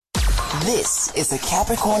This is the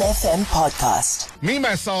Capricorn FM podcast. Me,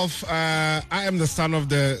 myself, I am the son of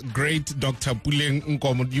the great Dr. Dee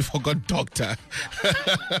Nkomo. You forgot doctor.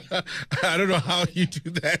 I don't know how you do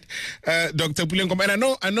that. Dr. Dee Nkomo. And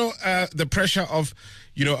I know the pressure of,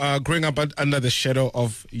 growing up under the shadow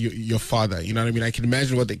of your father. You know what I mean? I can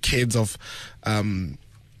imagine what the kids of, Nelson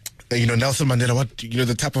Mandela,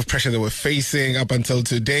 the type of pressure they were facing up until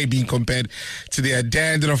today, being compared to their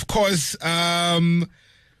dad. And of course,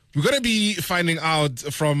 we're going to be finding out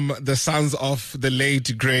from the sons of the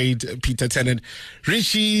late, great Peter Teanet.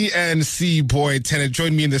 Richie and C-Boy Teanet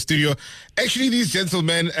join me in the studio. Actually, these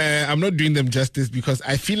gentlemen, I'm not doing them justice because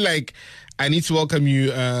I feel like I need to welcome you,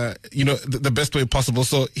 the best way possible.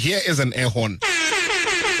 So here is an air horn.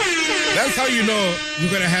 That's how you know we're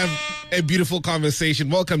going to have a beautiful conversation.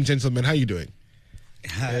 Welcome, gentlemen. How are you doing?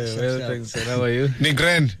 Hi, well, thanks. How are you?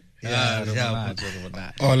 Nigran.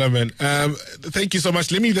 Oh, man. Thank you so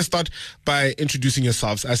much. Let me just start by introducing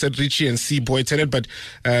yourselves. I said Richie and C-Boy Teanet, but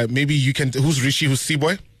maybe you can. Who's Richie? Who's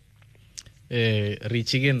C-Boy?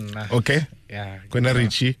 Richie again. Okay. Yeah. Kwena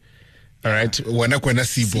Richie. All right. Kwena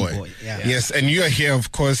C-Boy. Yeah. Yes, and you are here,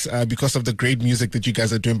 of course, because of the great music that you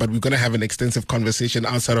guys are doing, but we're going to have an extensive conversation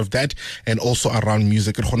outside of that and also around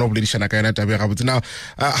music. Now,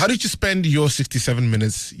 how did you spend your 67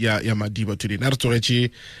 minutes, Madiba, today?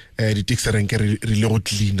 Richie.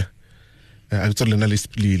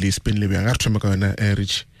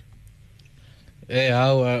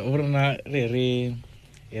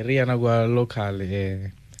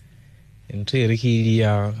 Entre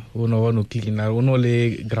rikilia uno cleaner uno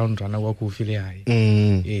le ground runner wa ku file hai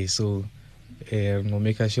so no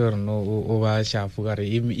make sure no over shafu gare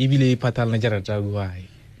ibile patal na jarata gu hai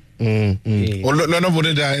lona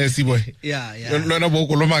boneda C-Boy yeah lona bo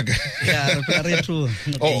kolomaga very true.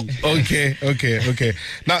 Okay.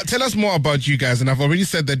 Now tell us more about you guys, and I've already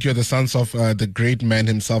said that you're the sons of the great man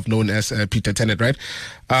himself known as Peter Teanet, right?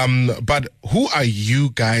 But who are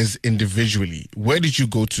you guys individually? Where did you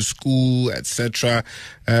go to school, etc.?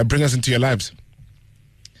 Bring us into your lives.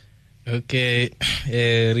 Okay.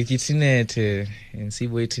 Richie Teanet and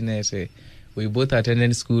C-Boy Teanet, we both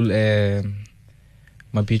attended school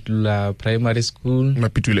Mapitula Primary School.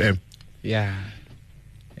 Mapitula M. Yeah.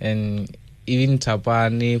 And even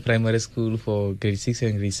Tapani Primary School for grade 6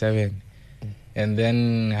 and grade 7. And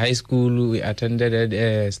then high school, we attended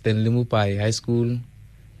at Stanley Mupai High School.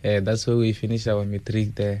 That's where we finished our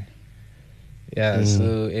matric there. Yeah,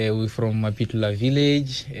 so we're from Mapitula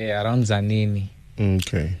village, around Zanini.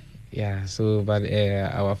 Okay. Yeah, so, but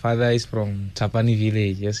our father is from Tapani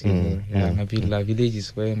village, yes, you know. Yeah, Mapitula village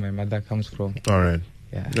is where my mother comes from. All right.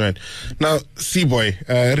 Yeah. Right. Now, C-Boy,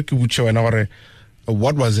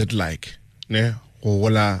 what was it like? Under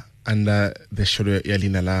the shadow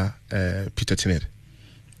Yalinala Peter Teanet?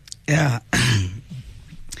 Yeah.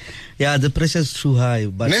 Yeah, the pressure is too high,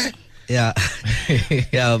 but yeah.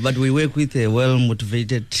 Yeah, but we work with a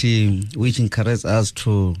well-motivated team which encourages us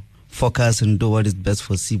to focus and do what is best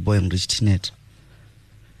for C-Boy and Richie Teanet.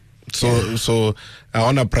 So I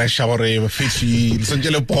want to pressure or fishy,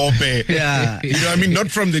 yeah. You know what I mean? Not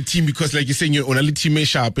from the team, because like you're saying, you're only team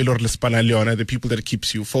sharp or the people that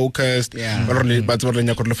keeps you focused. Yeah. But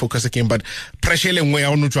focus again. But pressure way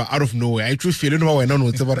out of nowhere. I truly feel no one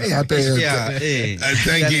knows about it.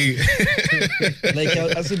 Thank you. Like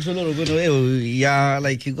I said, yeah,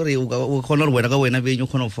 like you got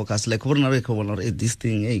to focus. Like this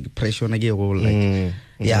thing, pressure like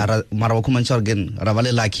yeah, Marawakumanchar again,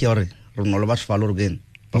 Ravale like your Ronolabas follow again.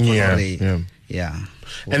 Yeah.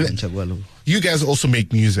 And you guys also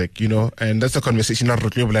make music, and that's a conversation.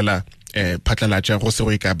 But I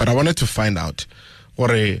wanted to find out,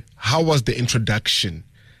 how was the introduction,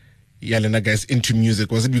 Yalena guys, into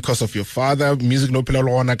music? Was it because of your father? Music no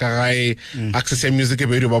access music,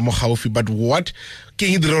 but what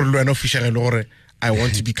I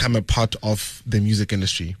want to become a part of the music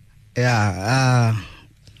industry? Yeah,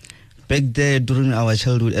 back there during our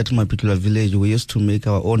childhood at my particular village, we used to make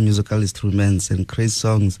our own musical instruments and create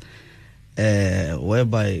songs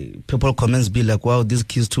whereby people comments be like, wow, these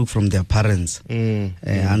kids took from their parents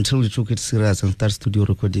until we took it serious and started studio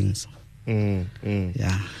recordings. Yeah.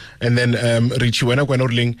 And then Richie, when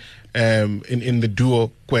in the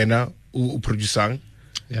duo Kwena producing.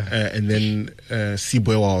 Yeah. And then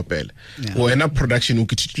C-Boy wa opela. When production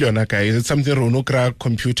ukititliona ka, is it something ronokra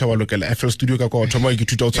computer wa local FL studio ka ko thoma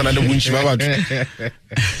ikituta utsana le bunchi ba batho?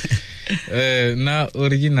 Now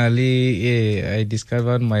originally I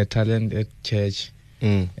discovered my talent at church.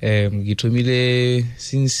 Gitumile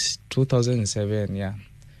since 2007, yeah.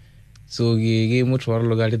 So ge motho wa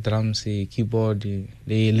loga le drums, keyboard,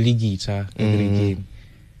 le guitar every game.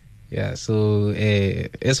 Yeah, so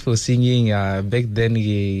as for singing, back then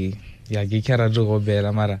ge kara go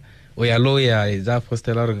bela mara o ya lawyer za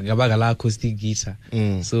postela ga ba la acoustic guitar.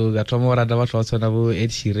 So ga tomora da batho tsona bo Ed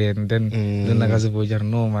Sheeran, then I got the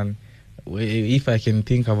no man, if I can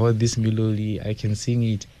think about this melody I can sing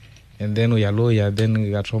it. And then we are lawyer, then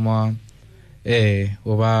ga toma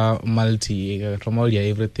over multi ga toma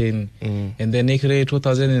everything. And then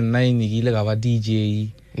 2009 gile ga ba DJ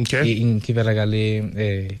in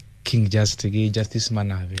Kiveragale King Justice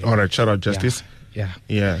Manave. All right, shout out Justice.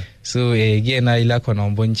 Yeah. So again, I like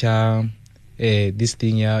on boncha this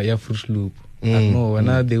thing ya Fruit Loop. No, when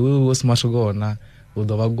the way was much go na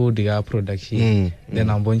udova go the production.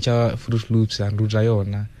 Then on boncha Fruit Loops and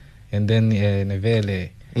Rujayona, and then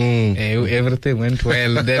Nevele. Everything went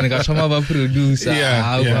well. Then got some of a producer.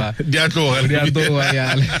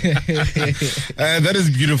 That is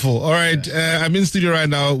beautiful. All right, I'm in studio right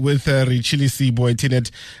now with Richie, Peter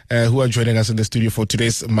Teanet, who are joining us in the studio for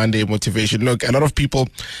today's Monday Motivation. Look, a lot of people,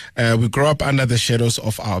 we grow up under the shadows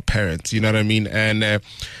of our parents, you know what I mean? And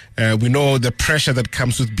we know the pressure that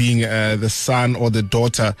comes with being the son or the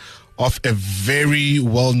daughter of a very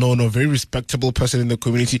well-known or very respectable person in the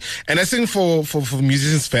community. And I think for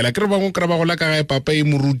musicians, and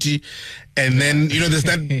then, you know, there's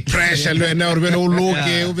that pressure, and now we're all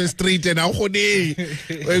looking straight and but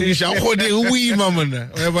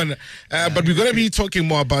we're going to be talking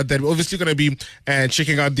more about that. We're obviously going to be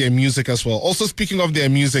checking out their music as well. Also, speaking of their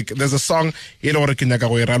music, there's a song by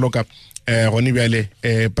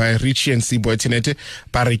Richie and Peter Teanet,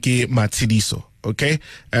 Parike Matsidiso. Okay,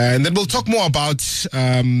 and then we'll talk more about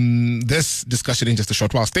this discussion in just a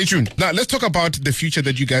short while. Stay tuned. Now, let's talk about the future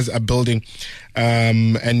that you guys are building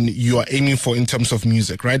and you are aiming for in terms of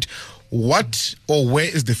music, right? What or where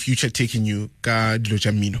is the future taking you, ka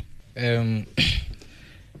Dilojamino?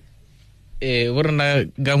 Warna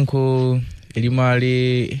gamko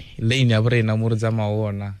elimali lane abre na murza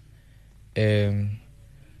maona.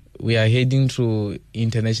 We are heading to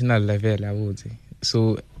international level, I would say.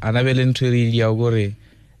 So anabele ntwiri ya gore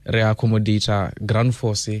re accommodate ground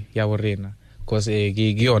force ya worena cause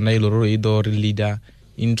gi ona iloro ido leader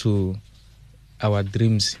into our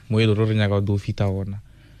dreams mo iloro nyaga do fita ona.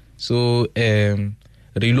 So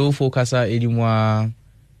relo focusa elimwa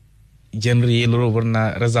genre iloro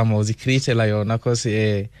borna razama ozi create la yona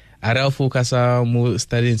cause ara focusa mo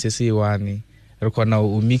studying sesi wani rekona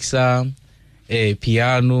u mixa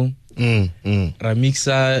piano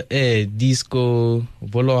ramixa disco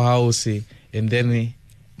bolo house and then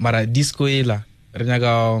mara disco ila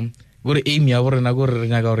renyaga gore aim ya gore na gore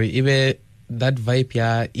renyaga gore ibe that vibe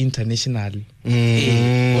ya international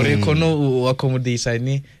gore kono accommodate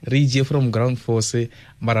ni reach from ground force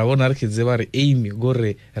mara wona rkidze bare aim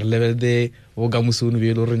gore level de wogamusunu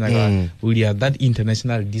be lo renyaga ulia that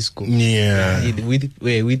international disco with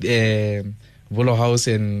Volo house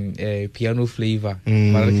and piano flavor.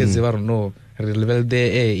 No, level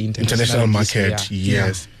the international market.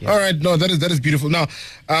 Yes. All right. No, that is beautiful. Now,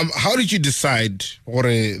 how did you decide, or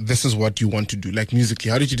this is what you want to do, like musically?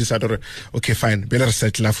 How did you decide, or okay, fine, better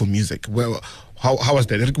settle for music? Well, how was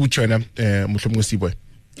that?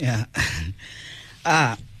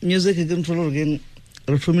 Yeah. Music again.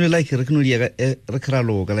 Reformula like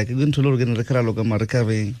recralo, like a good to Logan recralo,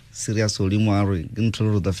 Marcabe, Serious Olimari,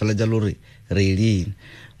 Gunto, the Felajalori, Reading.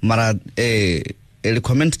 Mara,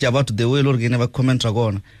 comment about the way Lorgan never comment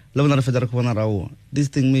agon. Lona Federal this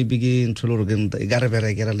thing may begin to Lorgan,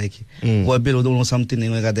 Garabera like, or build almost something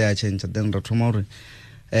in Megada change, then tomorrow.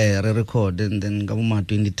 Record, then Gavuma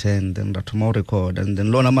 2010, then tomorrow record, and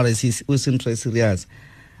then Lona Maris was interested serious.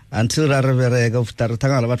 Until Raravera of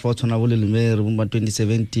Taratanga about what's on a woolly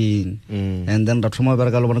 2017, and then Ratuma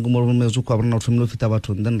Bergaloma Zuka, not from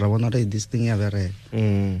Lufitabatun, then Ravana, this thing ever.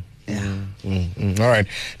 All right.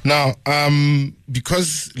 Now,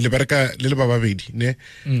 because Liberca Little Baba Vedi, ne,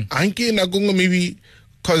 Anke Nagungo maybe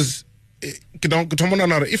because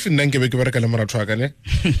if in Nanke Becker Calamara Tragane,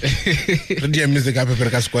 the music up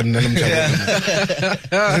a squad and I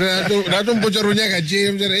don't put Runaga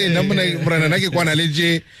James, Namaki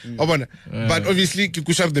Quanaleje, but obviously you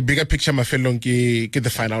could have the bigger picture, my fellow, get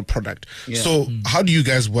the final product. So, how do you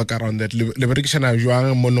guys work around that? Liberation of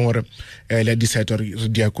Juan Monor, Ledicet or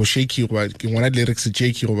Diaco Shaky, or one of lyrics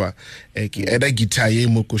Jakey over a guitar,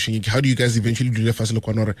 Moko. How do you guys eventually do the first look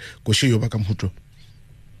on or Koshe Bakamhuto?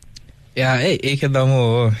 Yeah,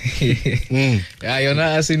 kadamo. Yeah, you're not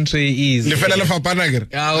as in tree is. The fellow of Panagar.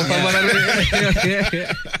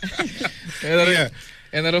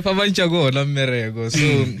 And a Pavanchago, Lamerego.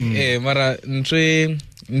 So, Mara, Ntre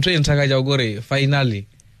Intaka finally,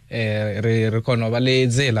 Recono Vale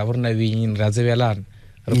Zela, Vornavi in Razevelan.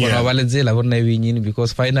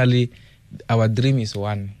 because finally our dream is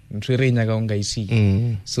one.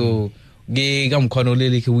 So ge gam kono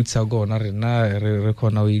lele ke witsa go na re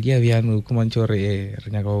kona we ge bya no kumanchore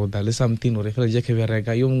re nya go dale something or fela je ke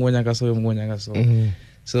bereka yo ngonya ka so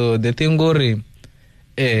so the thing go re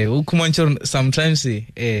u kumanchore sometimes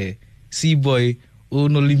see boy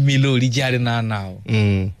no limilo li jare na now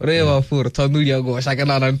re wa for tanulia go shaka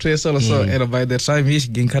na tre so and by the time he's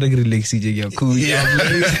getting category lexi je ya ku ya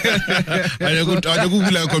I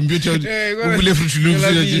Google computer Google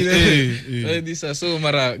this so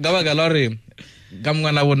mara gawa galore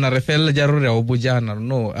gamwana wona refel jarure obujana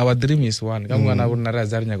no our dream is one gamwana wona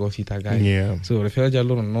razarnya go fita guy so refel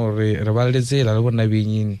jarure no re balde zela wona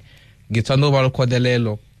binyini gitando bal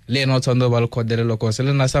kodelelo le not on the balcony because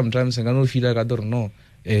sometimes I don't feel like I don't know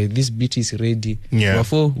this beat is ready.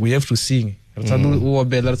 Therefore we have to sing. Tandu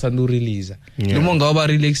better tandu release. The monga over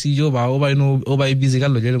relax you over no over busy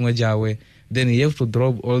jawe. Then you have to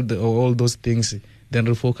drop all those things. Then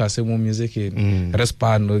refocus more music in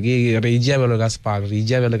respond. Rejavel gaspar.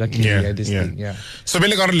 Rejavel this thing. Yeah. So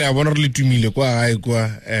bele karle abonorle tumile kwa ai kwa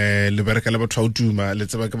le bereka le batho tuma le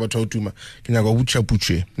tseba ke batho tuma ke nya go butcha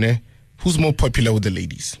puche ne. Who's more popular with the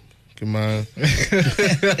ladies? Ma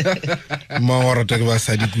ora take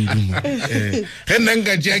basadi kudu.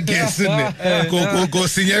 Nanga jaguess ne. Go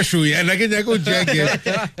sinya show ya na ke nya go jaguess.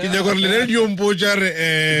 Ke nya go le dio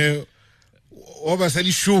mbojare o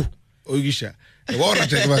basadi show ogisha. Ora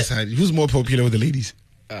take basadi. Who's more popular with the ladies?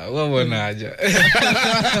 Wabonaja.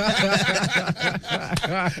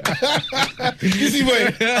 Kisi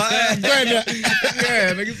boy.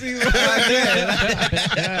 Yeah, kisi boy.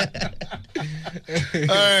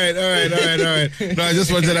 All right. No, I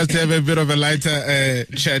just wanted us to have a bit of a lighter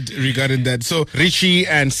chat regarding that. So, Richie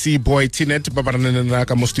and Peter Teanet,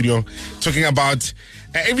 Babarananaka Studio, talking about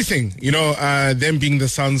everything, them being the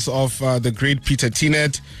sons of the great Peter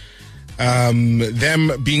Teanet,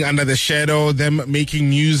 them being under the shadow, them making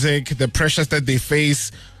music, the pressures that they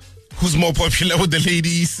face. Who's more popular with the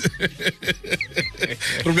ladies?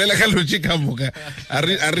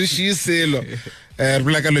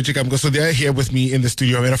 So they are here with me in the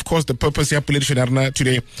studio, and of course the purpose here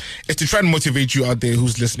today is to try and motivate you out there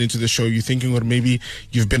who's listening to the show. You're thinking, or maybe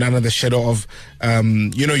you've been under the shadow of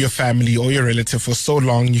your family or your relative for so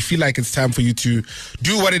long, you feel like it's time for you to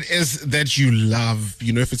do what it is that you love.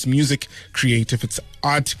 If it's music, create. If it's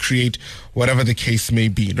art, create. Whatever the case may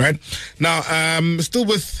be, right? Now, still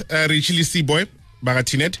with Richie Seaboy, Peter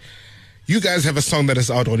Teanet. You guys have a song that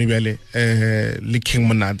is out on Ibele, King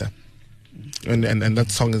Monada. And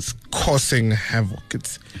that song is causing havoc.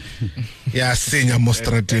 It's senya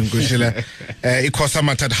mostrating kushila.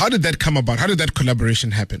 How did that come about? How did that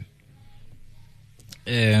collaboration happen?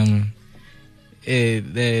 That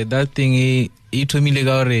thing it told me like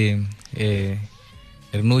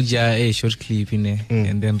a short clip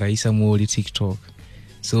and then Raisa more TikTok.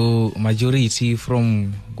 So majority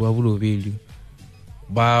from Guavulo value.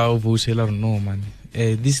 Ba voucher no man.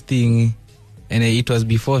 This thing. And it was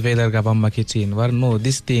before Velar Gaba marketing. Well, no,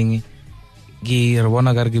 this thing,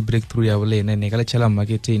 Wana Gargi breakthrough ya wale, and Negalachala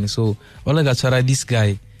marketing. So, all I got this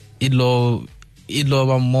guy, it love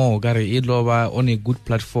more, Gary, it love on a good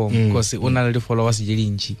platform because only the followers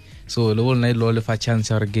Jirinchi. So, the whole night, Lola for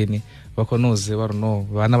chance or again, Wakonos, they were no,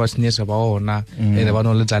 Vanavas near Sabaona, and the one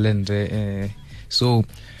only talent. So,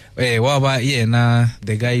 Waba,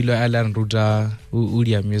 the guy, Alan Ruda,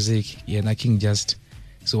 Udia music, na King Just.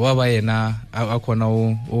 So waba yena akona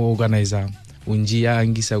organizer unjia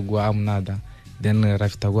angisa gwa amnada then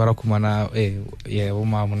rafita gwara kumana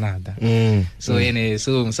uma amnada so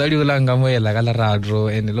so msali ulanga moyela kala radro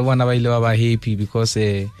and lo bana ba ile ba happy because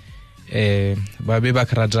ba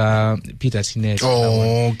bakrada Peter Teanet.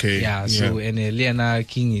 Oh, okay. Yeah, so Lena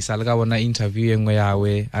King isalga wana interview engwe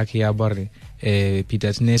yawe akiya bare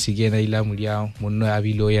Peter Teanet igena ila mulia munno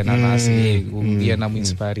abilo yana nasi yana mu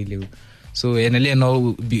inspire lewe. So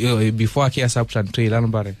before I can subtract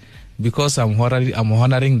because I'm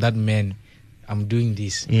honoring that man, I'm doing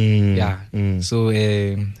this. So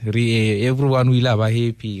everyone will have a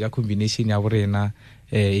happy combination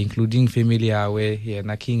including family away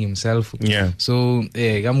na King himself. So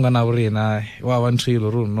I'm gonna one trail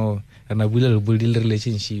or no and I will build a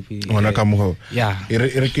relationship.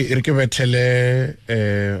 Ireke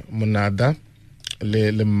betele monada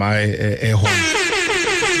le mai home.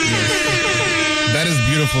 That is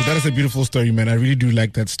beautiful. That is a beautiful story, man. I really do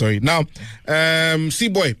like that story. Now,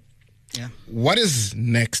 Seaboy, what is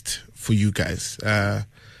next for you guys?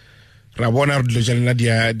 ra bona re dilo jana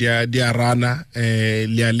dia rana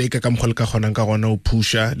le a leka ka mkhol ka gona ka gona o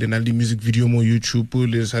pusha le na le music video mo YouTube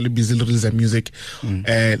le sa le busy le release music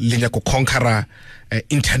le nya ko conquer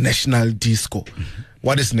international disco.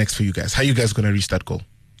 What is next for you guys? How are you guys going to reach that goal?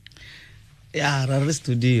 Yeah, ra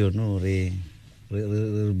studio no re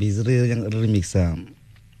busy remix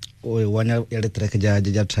o wana ya track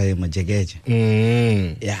ja try majegeje.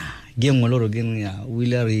 Yeah, game ngolo again ya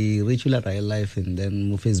will reach la life and then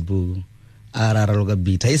mo Facebook ara loga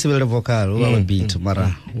beat ai sebele vocal o ba beat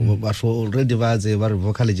mara ba already baze ba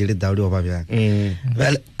vocal jeli daudi wa bya.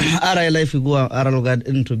 Well ara life go ara loga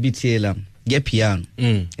into beat yela get piano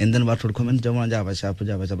and then ba to comment jama jaba sharp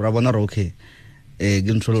bra bona okay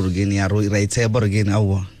control again ya right saber again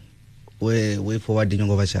awu we forward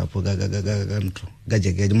nyongo ba sharp ga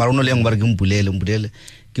jege mara no le ngbar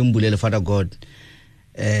gimbulele father god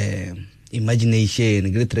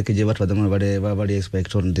imagination great track je batho ba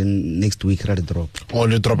expect on then next week ra drop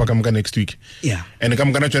come next week. Yeah, and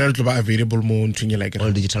come gonna channel to be available mo ntwinye like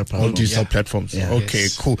all digital platforms. Yeah. Okay,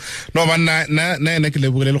 cool. No man na ke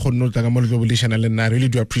le bogele go nna tla ka mo globalization le na really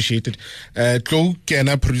do appreciate it. Tlo ke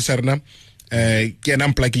na producer na ke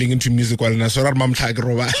na plugging into music wala na so ra mam tla ke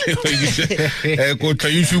roba ko tla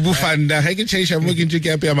YouTube fanda ha ke change mo ke ntse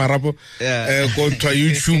ke apea marapo ko tla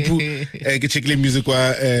YouTube ke checkle music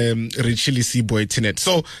wa Richie Teanet.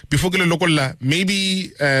 So before ke le lokolla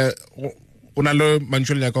maybe una lo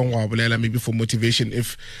manjolo ya ka ngwa bolela maybe for motivation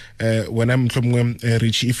if when I'm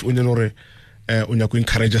Richie if o nyolore o nya go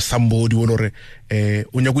encourage somebody o lore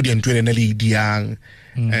o nya go di ntwele na le diang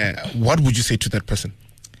what would you say to that person?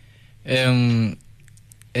 Ene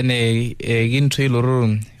gin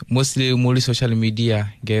trailer mostly mo social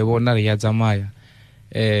media ge bona ya zamaya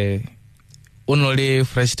only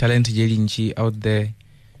fresh talent jelinchi out there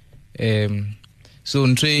so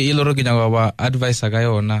ntwe iloro ke nyaka ba advice ga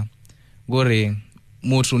yona gore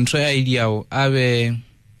motho ntwe idea o abe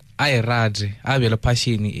rad abe le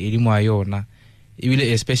passion e mo yona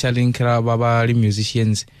ibile especially nkra baba le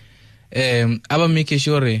musicians aba make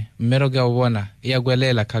sure mmero ga bona ya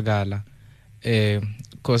gwelela kagala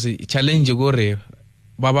cause challenge gore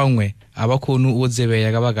baba ngwe abakhonu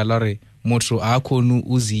odzebe ga bagala re motho akhonu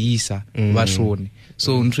uziyisa bashoni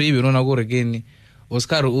so ntwe nona gore geni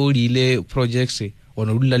Oscar olile projects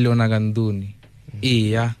ono lula leona ganduni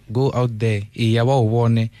go out there ba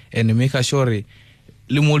ubone and make sure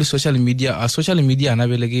le mo social media na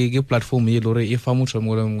belege ke platform ye lore e fa motho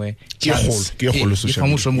mo lengwe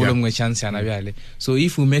chance ana bjale so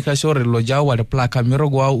if we make sure lo jawa le plaka mero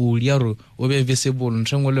go o liaro o be visible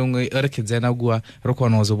ntsengo lengwe re ke tsena gwa re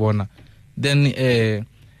kgona go bona then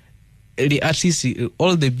the artists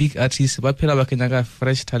all the big artists ba phela ba kenya ka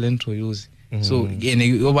fresh talent to use so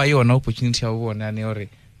ene o ba yona opportunity ya bona ne ore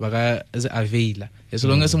baka availa as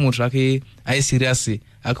long as motho ake ai serious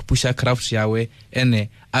akupusha craft yawe ene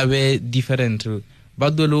abe different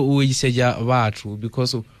badolo o yiseja batho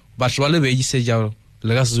because batho bale be yiseja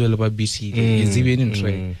le ga sizwe le ba busy ezibeni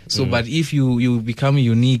ntwe so but if you become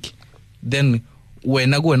unique then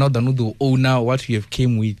when I go another no owner what you have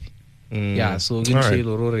came with yeah so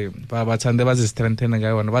ginchilo rore ba tsande ba strengthen ga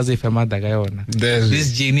yona ba zefema daga yona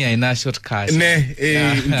this journey ina shortcut ne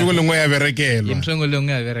ntungole ngwe ya berekela ntungole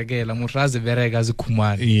ngwe ya berekela mutraze bereka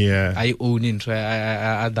zikhumana I own it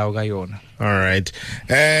adawga yona. All right,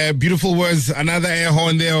 beautiful words. Another air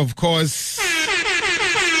horn there, of course.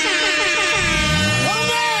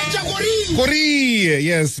 Kori,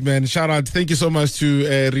 yes, man. Shout out. Thank you so much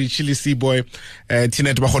to Richie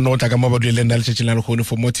Teanet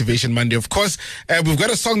for Motivation Monday. Of course, we've got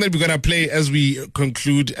a song that we're going to play as we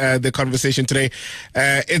conclude the conversation today.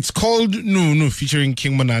 It's called No, featuring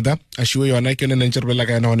King Monada.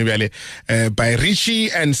 By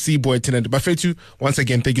Richie and Teanet. Bafetu, once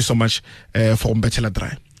again, thank you so much for Mbetela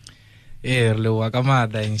Dry.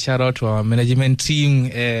 And shout out to our management team,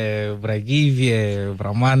 Bragiv,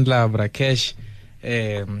 Bramandla, Brakesh,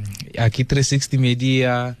 Aki 360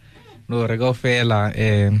 Media, no Regofela,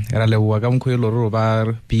 Ralewagam Kuilo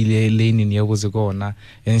Bar, Pile Lane in Yabuzagona.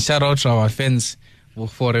 And shout out to our fans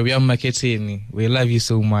for we are marketing. We love you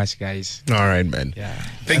so much, guys. All right, man. Yeah.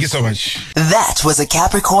 Thank you so much. That was a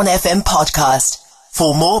Capricorn FM podcast.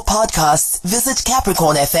 For more podcasts, visit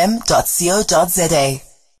capricornfm.co.za.